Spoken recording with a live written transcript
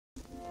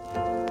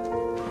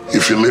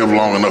If you live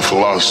long enough, a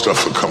lot of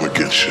stuff will come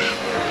against you.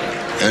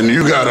 And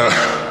you gotta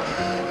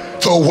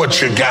throw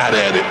what you got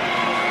at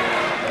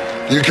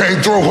it. You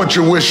can't throw what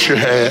you wish you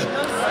had.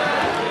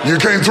 You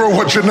can't throw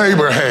what your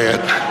neighbor had.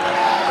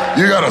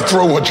 You gotta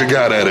throw what you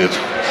got at it.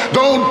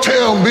 Don't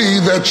tell me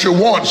that you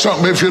want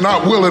something if you're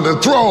not willing to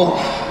throw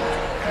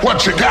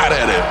what you got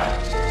at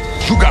it.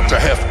 You got to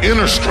have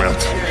inner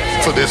strength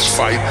for this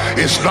fight.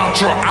 It's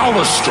not your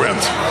outer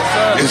strength.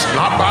 It's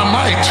not by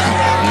might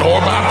nor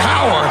by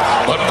power,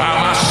 but by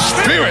my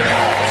spirit.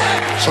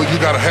 So you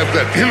got to have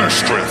that inner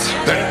strength,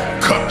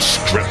 that gut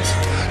strength,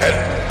 that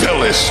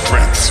belly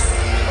strength,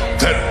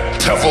 that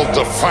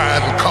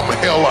devil-defying come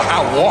hell or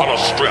high water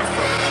strength,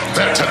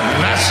 that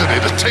tenacity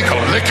to take a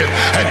licking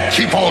and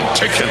keep on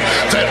ticking,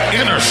 that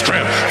inner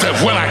strength that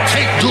when I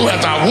can't do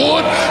as I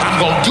would, I'm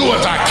going to do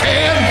as I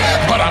can,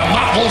 but I'm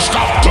not going to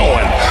stop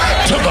doing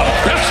to the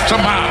best of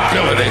my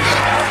ability.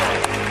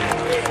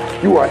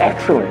 You are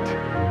excellent.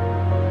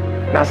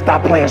 Now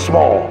stop playing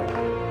small.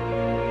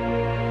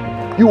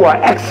 You are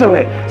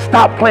excellent.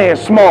 Stop playing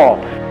small.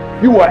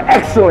 You are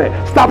excellent.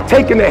 Stop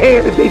taking the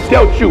hand that they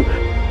dealt you.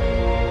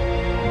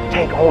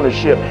 Take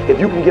ownership. If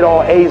you can get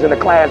all A's in the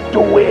class,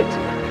 do it.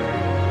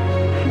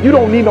 You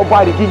don't need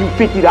nobody to give you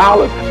 $50,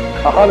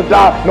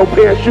 $100, no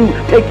pair of shoes,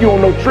 take you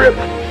on no trip.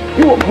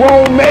 You a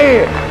grown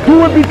man.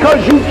 Do it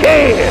because you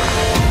can.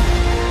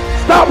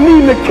 Stop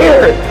needing a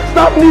carrot.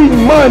 Stop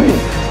needing money.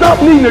 Stop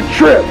needing a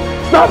trip.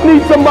 Stop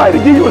needing somebody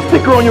to give you a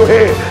sticker on your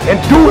head, and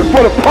do it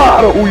for the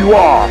pride of who you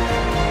are.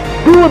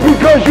 Do it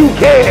because you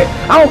can.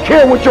 I don't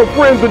care what your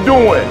friends are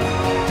doing.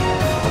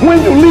 When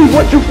you leave,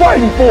 what you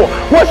fighting for?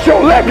 What's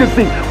your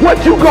legacy?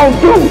 What you gonna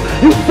do?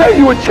 You say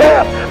you a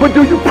champ, but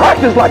do you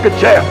practice like a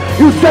champ?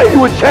 You say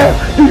you a champ,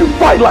 do you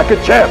fight like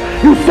a champ?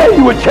 You say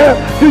you a champ,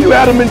 do you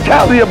have the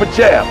mentality of a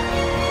champ?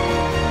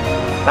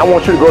 I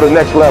want you to go to the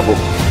next level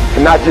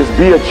and not just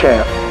be a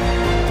champ,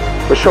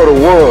 but show the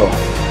world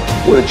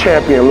what a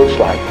champion looks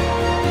like.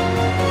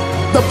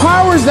 The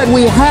powers that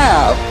we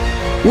have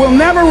will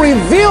never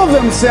reveal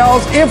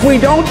themselves if we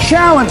don't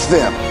challenge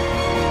them.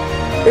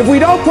 If we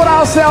don't put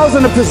ourselves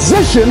in a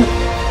position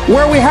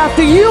where we have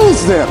to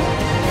use them.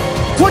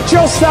 Put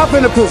yourself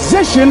in a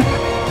position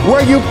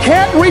where you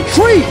can't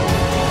retreat,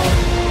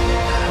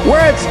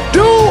 where it's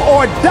do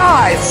or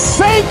die,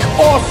 sink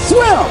or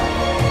swim.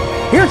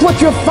 Here's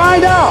what you'll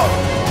find out.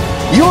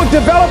 You'll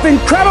develop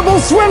incredible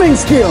swimming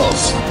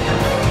skills.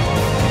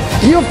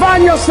 You'll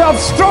find yourself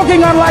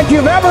stroking unlike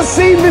you've ever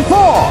seen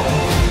before.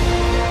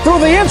 Through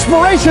the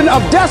inspiration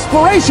of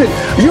desperation,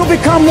 you'll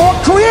become more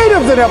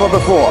creative than ever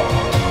before.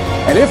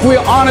 And if we're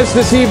honest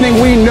this evening,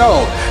 we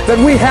know that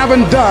we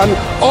haven't done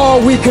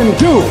all we can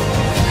do.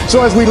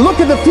 So as we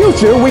look at the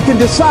future, we can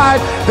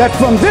decide that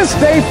from this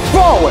day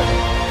forward,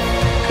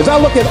 as I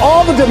look at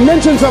all the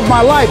dimensions of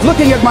my life,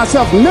 looking at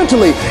myself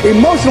mentally,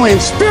 emotionally,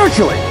 and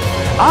spiritually,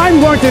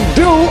 I'm going to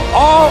do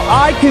all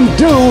I can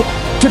do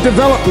to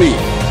develop me,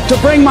 to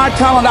bring my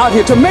talent out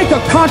here, to make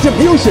a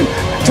contribution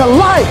to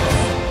life.